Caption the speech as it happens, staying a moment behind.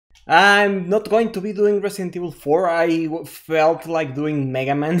I'm not going to be doing Resident Evil 4. Felt like doing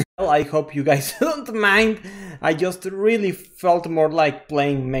Mega Man. I hope you guys don't mind. I just really felt more like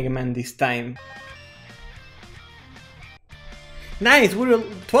playing Mega Man this time. Nice, we're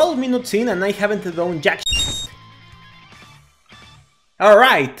 12 minutes in and I haven't done jack shit.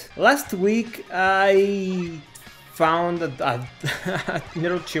 Alright, last week I found a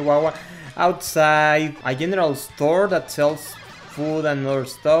little chihuahua outside a general store that sells food and other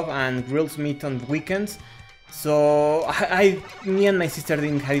stuff and grills meat on weekends. So me and my sister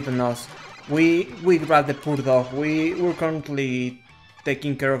didn't have it on us. We grabbed the poor dog. We're currently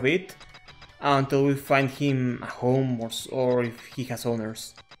taking care of it until we find him a home or if he has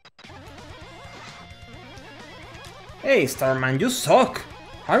owners. Hey Starman, you suck!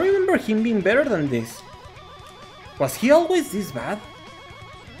 I remember him being better than this. Was he always this bad?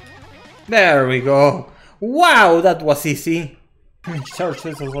 There we go! Wow, that was easy! Charge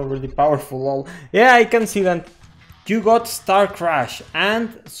is already powerful, lol. Yeah, I can see that. You got Star Crash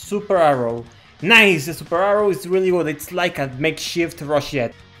and Super Arrow. Nice, the Super Arrow is really good. It's like a makeshift rush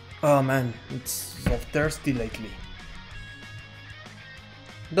jet. Oh man, it's so thirsty lately.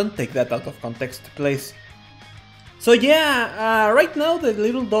 Don't take that out of context, please. So yeah, right now the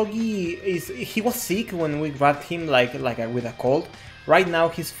little doggy he was sick when we grabbed him with a cold. Right now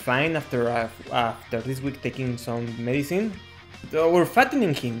he's fine after this week taking some medicine. We're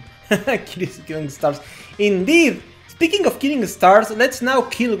fattening him. Killing stars. Indeed! Speaking of killing stars, let's now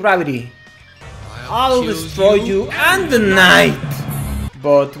kill gravity. I'll destroy you and the night!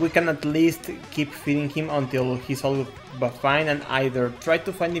 But we can at least keep feeding him until he's all but fine and either try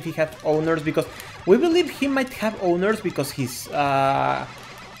to find if he has owners, because we believe he might have owners because his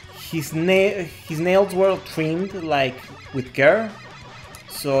nails were trimmed like with care.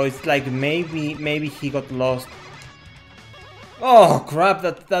 So it's like maybe he got lost. Oh crap,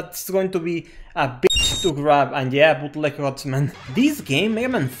 that's going to be a bitch to grab, and yeah, bootleg gods, man. This game, Mega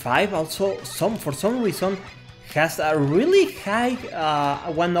Man 5, also for some reason has a really high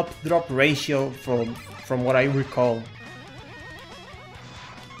one-up drop ratio from what I recall.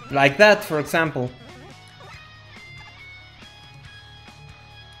 Like that, for example.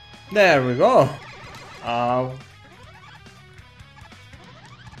 There we go. Oh,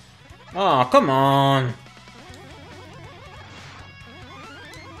 come on.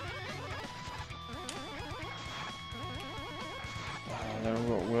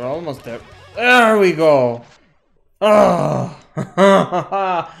 We're almost there. There we go. Oh.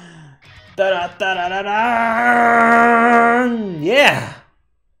 Yeah.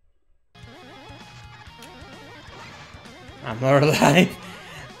 I'm not alive.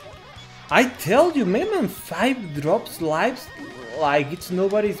 I tell you, Mega Man 5 drops lives like it's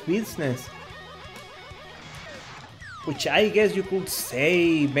nobody's business. Which I guess you could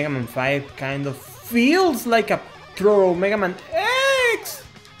say Mega Man 5 kind of feels like a Proto Mega Man X!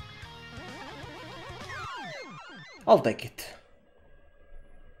 I'll take it.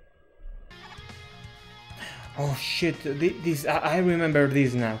 Oh shit, this I remember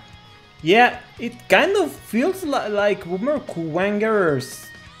this now. Yeah, it kind of feels like Boomer Kuwanger's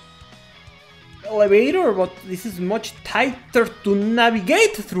elevator, but this is much tighter to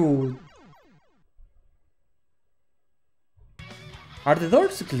navigate through. Are the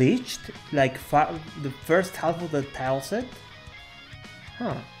doors glitched, like the first half of the tile set?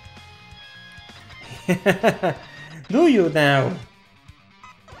 Huh. Do you now?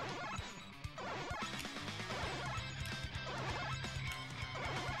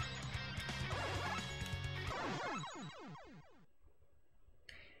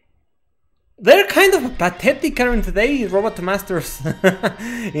 They're kind of pathetic, aren't they, Robot Masters,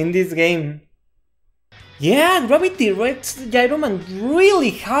 in this game? Yeah, Gravity wrecks Gyro Man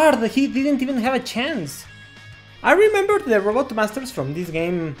really hard, he didn't even have a chance. I remember the Robot Masters from this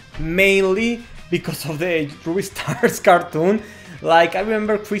game mainly because of the Ruby Stars cartoon. Like, I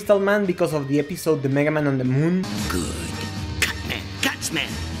remember Crystal Man because of the episode The Mega Man on the Moon. Good. Cutman, Gutsman,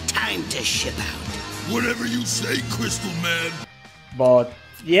 time to ship out. Whatever you say, Crystal Man. But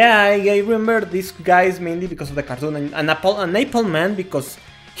yeah, I remember these guys mainly because of the cartoon, and Apple Man because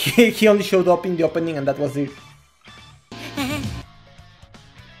he only showed up in the opening and that was it.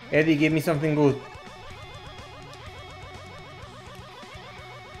 Eddie, give me something good.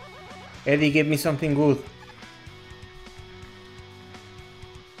 Eddie, give me something good.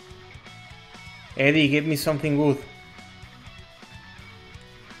 Eddie, give me something good.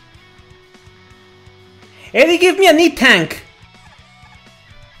 Eddie, give me a knee tank!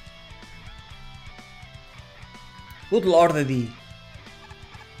 Good lord, Eddie.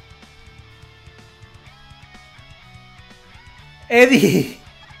 Eddie!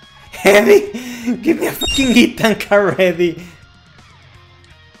 Eddie, give me a fucking E-Tank already.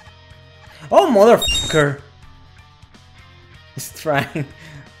 Oh, motherfucker. He's trying.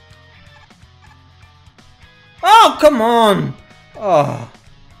 Oh, come on. Oh.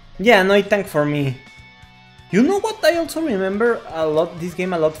 Yeah, no E-Tank for me. You know what I also remember a lot this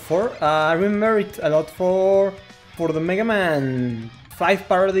game a lot for? I remember it a lot for the Mega Man 5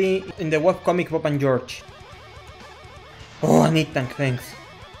 parody in the webcomic Bob and George. Oh, an E-Tank, thanks.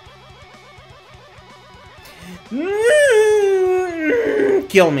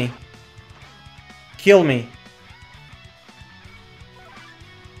 Kill me. Kill me.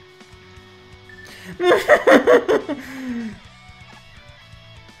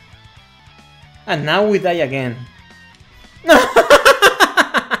 And now we die again.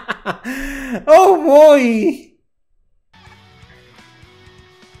 Oh boy!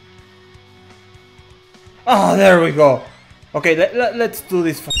 Oh, there we go. Okay, let's do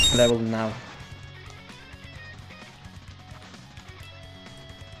this level now.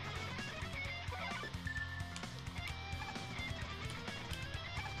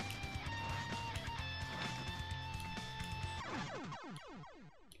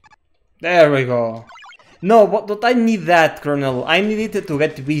 There we go. No, but I need that, Colonel. I need it to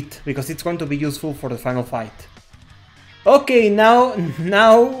get beat, because it's going to be useful for the final fight. Okay, now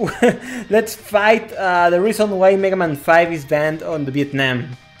let's fight the reason why Mega Man 5 is banned on the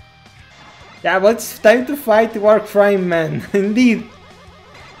Vietnam. Yeah, but it's time to fight War Crime Man, indeed.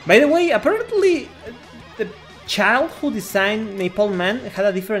 By the way, apparently the child who designed Napalm Man had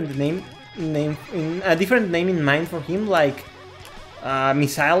a different name in mind for him, like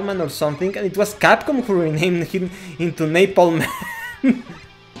Missile Man or something, and it was Capcom who renamed him into Napalm Man.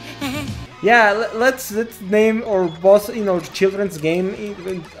 Yeah, let's name our boss in our children's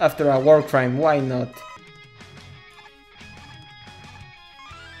game after a war crime, why not?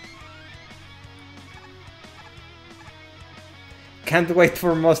 Can't wait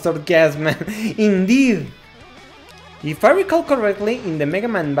for Mustard Gas Man, indeed! If I recall correctly, in the Mega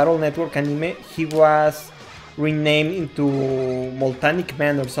Man Battle Network anime, he was renamed into Volcanic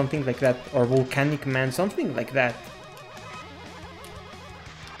Man or something like that, or Volcanic Man, something like that.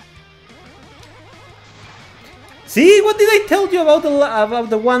 See, what did I tell you about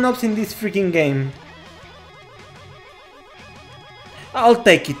the one-ups in this freaking game? I'll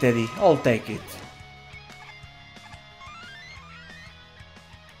take it, Eddie, I'll take it.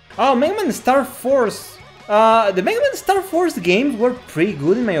 Oh, Mega Man Star Force. The Mega Man Star Force games were pretty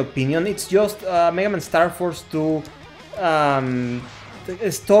good in my opinion. It's just Mega Man Star Force 2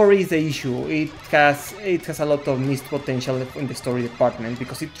 the story is the issue. It has a lot of missed potential in the story department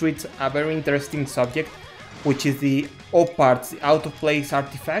because it treats a very interesting subject, which is the OPARTs, the out-of-place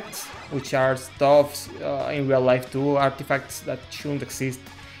artifacts, which are stuffs in real life too, artifacts that shouldn't exist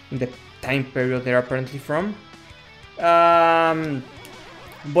in the time period they're apparently from.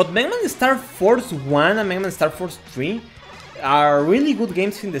 But Mega Man Star Force 1 and Mega Man Star Force 3 are really good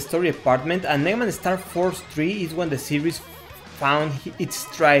games in the story department, and Mega Man Star Force 3 is when the series found its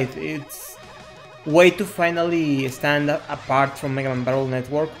stride, its way to finally stand apart from Mega Man Battle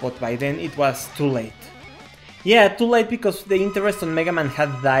Network, but by then it was too late. Yeah, too late because the interest on Mega Man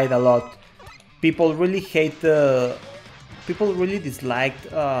had died a lot. People really disliked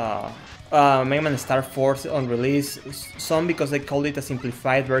Mega Man Star Force on release, some because they called it a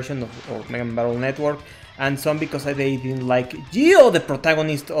simplified version of Mega Man Battle Network, and some because they didn't like Geo, the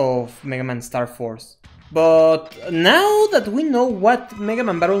protagonist of Mega Man Star Force. But now that we know what Mega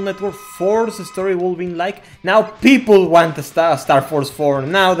Man Battle Network 4's story will be like, now people want a Star Force 4,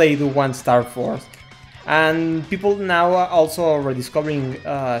 now they do want Star Force. And people now are also rediscovering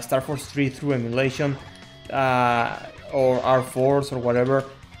Star Force 3 through emulation, or R-Force or whatever.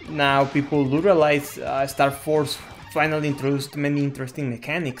 Now people do realize Star Force finally introduced many interesting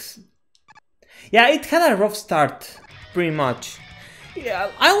mechanics. Yeah, it had a rough start, pretty much.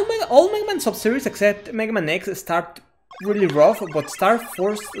 Yeah, all Mega Man sub-series except Mega Man X start really rough, but Star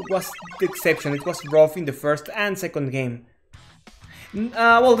Force was the exception. It was rough in the first and second game.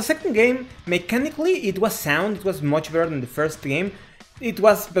 Well, the second game, mechanically, it was sound, it was much better than the first game. It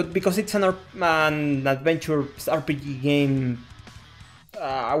was, but because it's an adventure RPG game,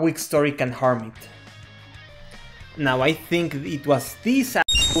 a weak story can harm it. Now, I think it was this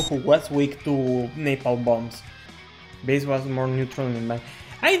who was weak to napalm bombs. Base was more neutral than mine.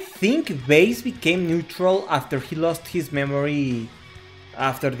 I think Base became neutral after he lost his memory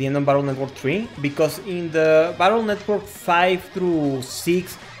after the end of Battle Network 3, because in the Battle Network 5 through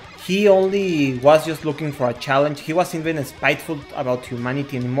 6 he only was just looking for a challenge. He wasn't even spiteful about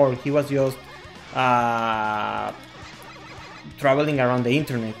humanity anymore. He was just traveling around the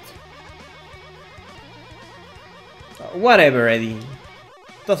internet. Whatever, Eddie.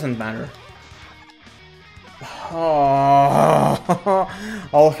 Doesn't matter. Oh,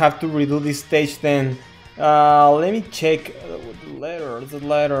 I'll have to redo this stage then. Let me check the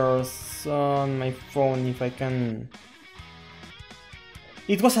letters on my phone if I can.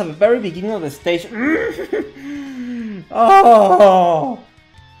 It was at the very beginning of the stage. Oh!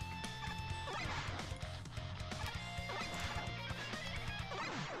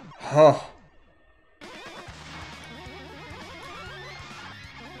 Oh.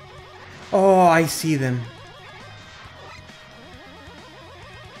 Oh, I see them.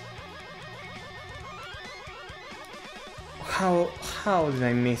 How did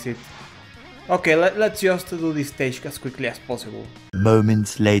I miss it? Okay, let's just do this stage as quickly as possible.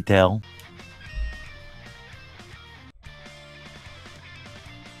 Moments later.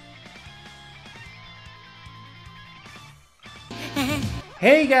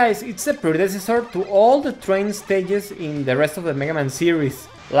 Hey guys, it's the predecessor to all the train stages in the rest of the Mega Man series,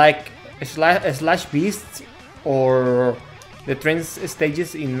 like Slash Beasts or the train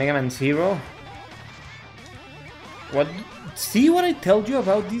stages in Mega Man Zero. What? See what I told you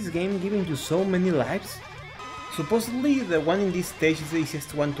about this game giving you so many lives? Supposedly the one in this stage is the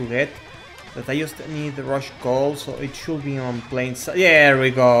easiest one to get, that I just need the rush goal, so it should be on plain sight. Yeah, there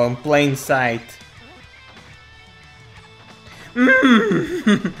we go, on plain sight.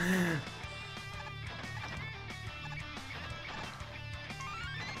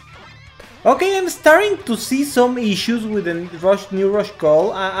 Okay, I'm starting to see some issues with the new rush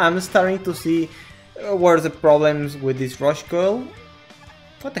goal. I'm starting to see where the problems with this rush goal.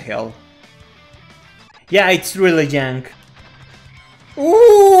 What the hell? Yeah, it's really jank.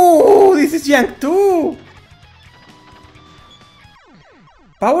 Ooh, this is jank too!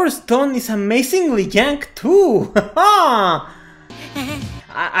 Power Stone is amazingly jank too!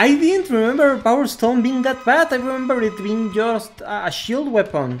 I didn't remember Power Stone being that bad. I remember it being just a shield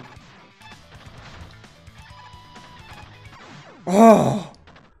weapon. Oh,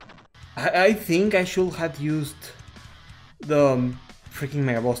 I think I should have used the freaking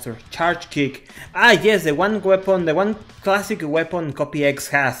Mega Buster. Charge Kick. Ah yes, the one classic weapon Copy X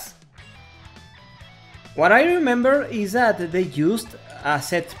has. What I remember is that they used a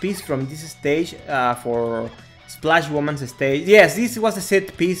set piece from this stage for Splash Woman's stage. Yes, this was a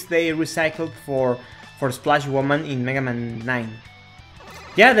set piece they recycled for Splash Woman in Mega Man 9.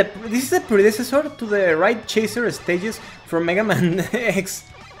 Yeah, this is the predecessor to the Ride Chaser stages from Mega Man X.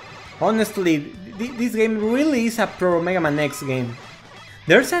 Honestly, this game really is a pro Mega Man X game.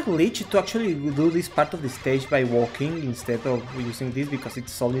 There's a glitch to actually do this part of the stage by walking instead of using this because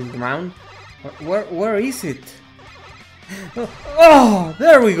it's solid ground. Where is it? Oh,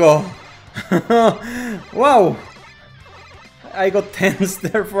 there we go! Wow! I got tense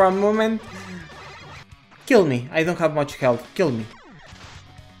there for a moment. Kill me, I don't have much health, kill me.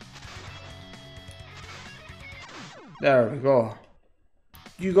 There we go.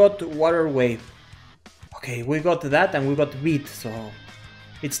 You got Water Wave. Okay, we got that and we got Beat, so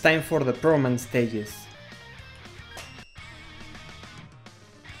it's time for the Proto Man stages.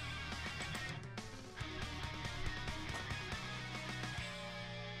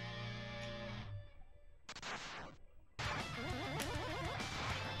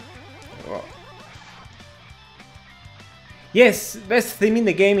 Yes, best theme in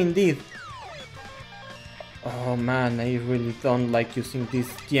the game indeed. Oh man, I really don't like using this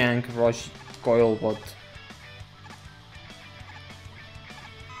jank rush coil, but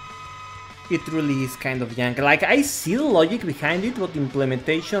it really is kind of jank. Like, I see the logic behind it, but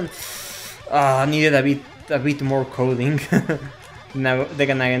implementation needed a bit more coding. Now,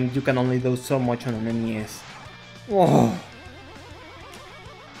 then again, you can only do so much on an NES. Oh.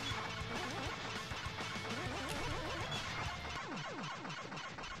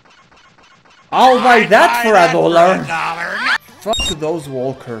 I'll buy that for $1! Fuck those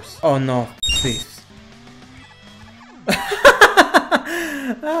walkers. Oh no, this.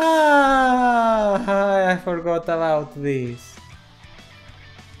 I forgot about this.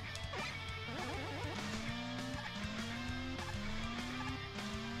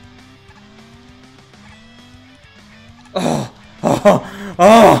 Oh!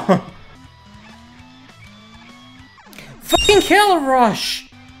 Fucking hell, Rush!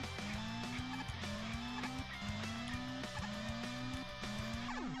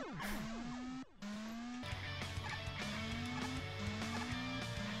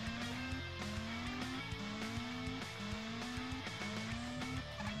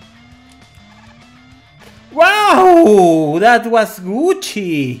 Wow! That was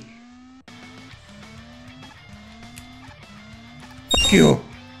Gucci! Fuck you!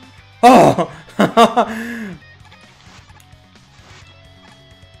 Oh!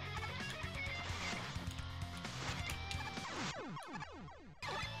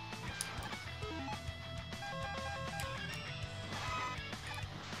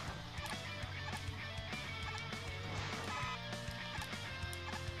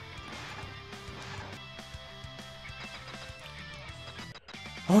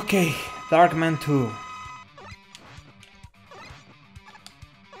 Okay, Darkman 2.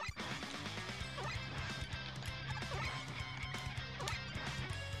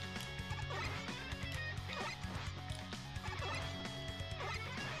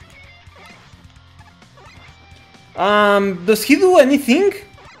 Does he do anything?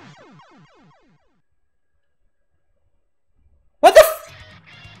 What the f—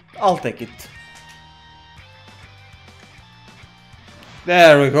 I'll take it.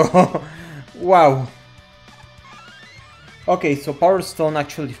 There we go. Wow. Okay, so Power Stone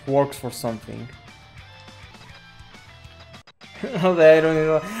actually works for something. Oh, the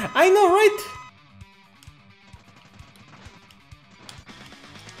irony. I know, right?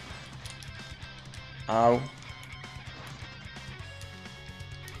 Ow.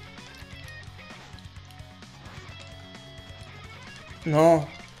 No,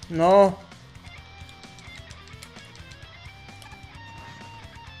 no.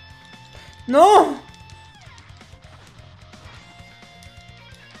 No!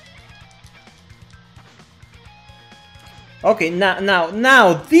 Okay,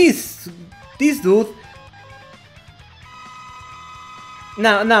 now this dude.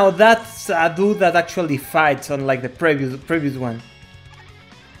 Now that's a dude that actually fights, unlike the previous one.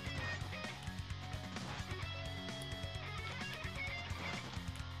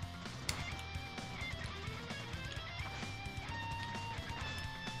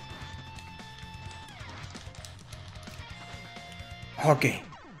 Okay.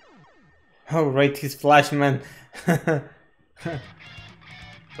 Oh right, he's Flashman.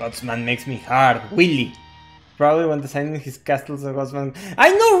 Godsman makes me hard, Willy. Probably when designing his castles of Godsman.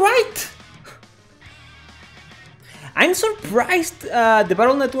 I know, right? I'm surprised the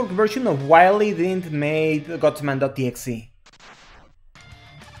Battle Network version of Wily didn't make Godsman.exe.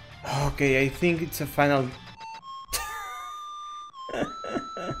 Okay, I think it's a final.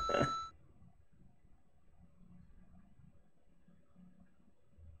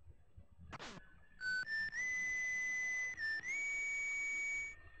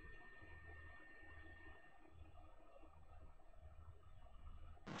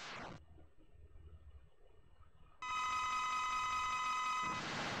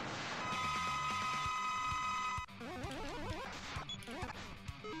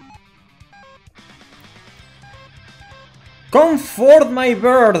 Comfort my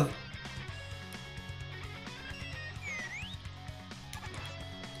bird!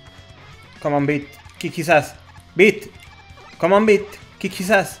 Come on, Beat. Kick his ass. Beat! Come on, Beat. Kick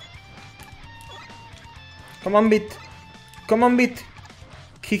his ass. Come on, Beat. Come on, Beat.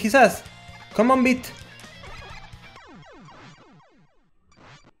 Kick his ass. Come on, Beat.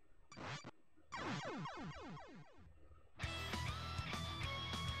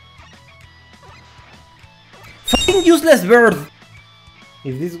 Fucking useless bird!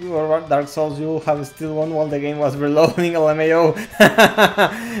 If this were Dark Souls, you have still won while the game was reloading LMAO.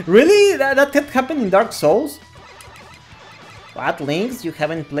 Really? That had happened in Dark Souls? What, Lynx? You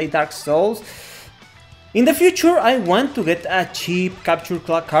haven't played Dark Souls? In the future, I want to get a cheap capture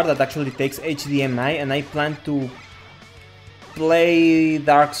card that actually takes HDMI, and I plan to play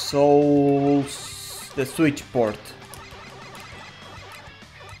Dark Souls the Switch port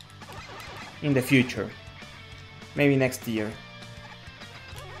in the future. Maybe next year.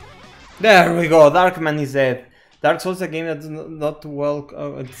 There we go, Darkman is dead. Dark Souls is a game that's not well,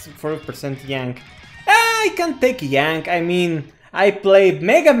 it's 40% Yank. I can take Yank, I mean, I played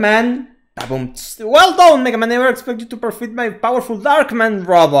Mega Man. Well done, Mega Man, I never expected you to perfect my powerful Darkman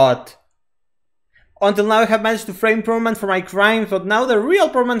robot. Until now I have managed to frame Proto Man for my crimes, but now the real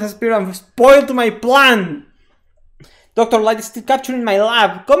Proto Man has appeared and spoiled to my plan. Dr. Light is still capturing my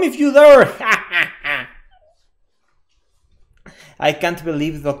lab, come if you dare! I can't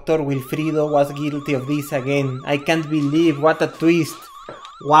believe Dr. Wilfrido was guilty of this again. I can't believe, what a twist.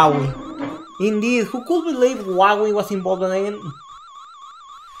 Wowie. Indeed, who could believe Wowie was involved again?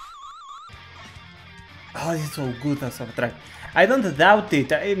 Oh, this is so good as a track. I don't doubt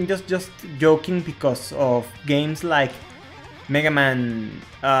it. I'm just joking because of games like Mega Man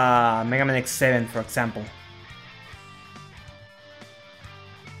X7, for example.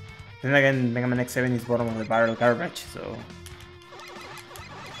 Then again, Mega Man X7 is bottom of the barrel garbage, so...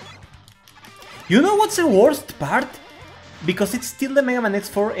 You know what's the worst part? Because it's still the Mega Man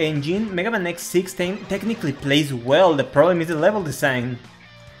X4 engine, Mega Man X6 technically plays well, the problem is the level design.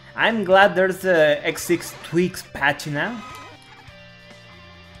 I'm glad there's a X6 tweaks patch now.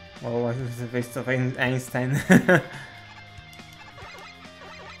 Oh, what is the face of Einstein?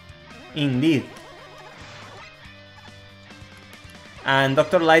 Indeed. And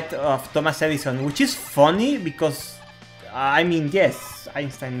Dr. Light of Thomas Edison, which is funny because, I mean, yes,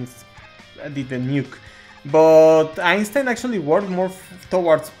 Einstein did the nuke. But Einstein actually worked more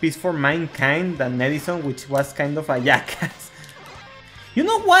towards Peace for Mankind than Edison, which was kind of a jackass. You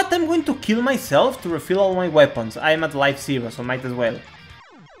know what? I'm going to kill myself to refill all my weapons. I'm at life 0, so might as well.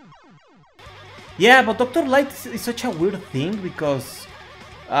 Yeah, but Dr. Light is such a weird thing because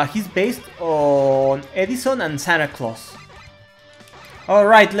he's based on Edison and Santa Claus.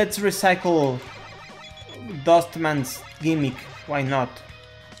 Alright, let's recycle Dustman's gimmick. Why not?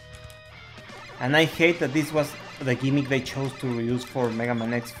 And I hate that this was the gimmick they chose to reuse for Mega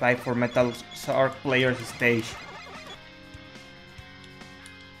Man X5 for Metal Shark Player's stage.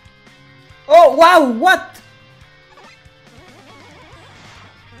 Oh wow, what?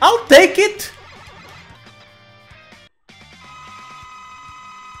 I'll take it!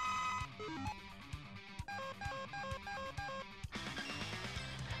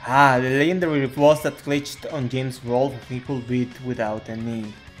 Ah, the legendary boss that glitched on James' Rolfe, he could beat without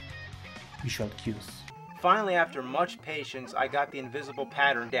any visual cues. Finally, after much patience, I got the invisible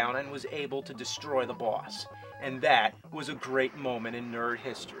pattern down and was able to destroy the boss. And that was a great moment in nerd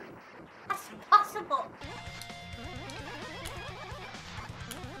history. That's possible.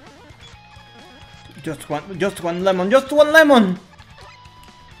 Just one lemon, just one lemon!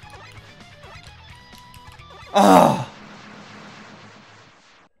 Ah!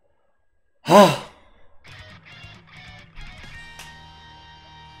 Ah!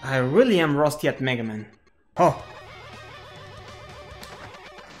 I really am rusty at Mega Man. Oh!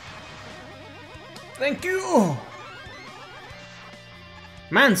 Thank you!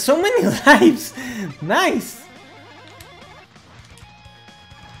 Man, so many lives! Nice!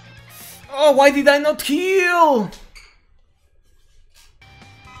 Oh, why did I not heal?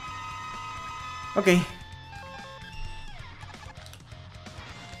 Okay.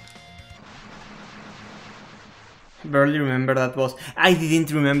 Barely remember that boss. I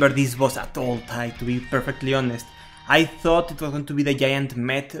didn't remember this boss at all, Ty, to be perfectly honest. I thought it was going to be the giant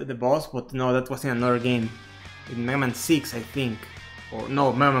the boss, but no, that was in another game. In Mega Man 6, I think. Or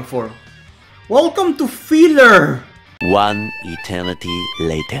no, Mega Man 4. Welcome to Filler! One eternity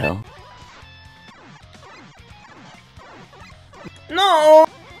later. No!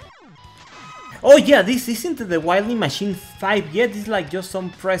 Oh yeah, this isn't the Wily Machine 5 yet, it's like just some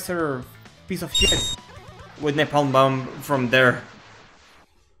presser piece of shit. With Napalm Bomb from there.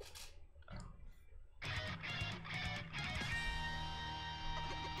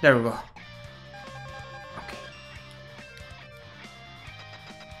 There we go. Okay.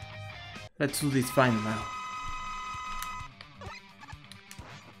 Let's do this fine now.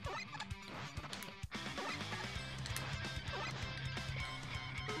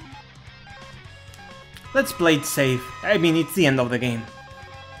 Let's play it safe. I mean, it's the end of the game.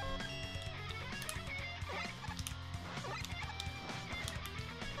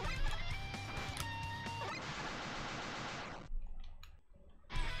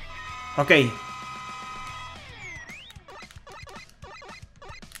 Okay.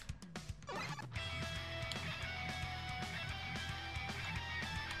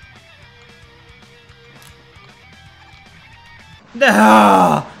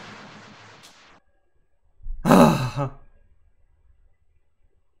 Ah!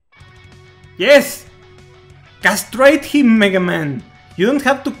 Yes! Castrate him, Mega Man! You don't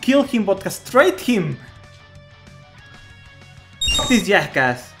have to kill him, but castrate him! Fuck this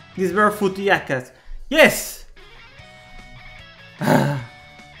jackass! This barefoot jackass! Yes!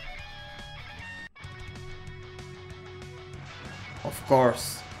 Of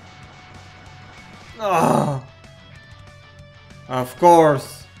course. Oh. Of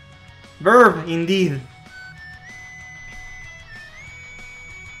course. Verb, indeed.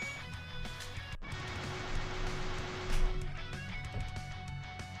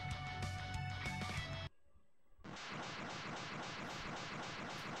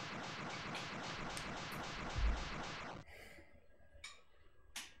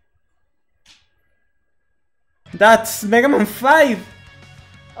 That's Mega Man 5!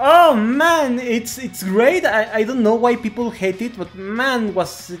 Oh man, it's great. I don't know why people hate it, but man,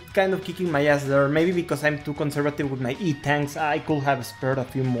 was it kind of kicking my ass there. Maybe because I'm too conservative with my E-tanks, I could have spared a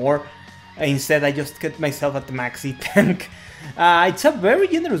few more. Instead, I just kept myself at the max E-tank. It's a very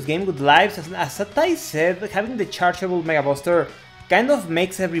generous game with lives. As Satai said, having the chargeable Mega Buster kind of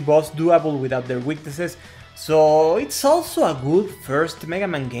makes every boss doable without their weaknesses. So it's also a good first Mega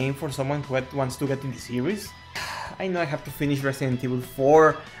Man game for someone who wants to get in the series. I know I have to finish Resident Evil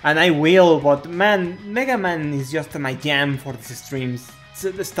 4, and I will, but man, Mega Man is just my jam for these streams. It's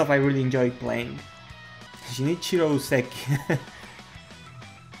the stuff I really enjoy playing. Shinichiro Useki.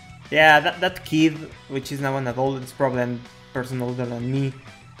 Yeah, that kid, which is now an adult, is probably person older than me.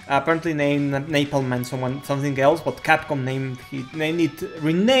 Apparently named Napalm Man something else, but Capcom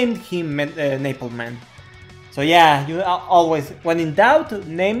renamed him Napalm Man. So yeah, you always, when in doubt,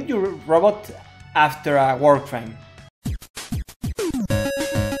 name your robot after a war crime.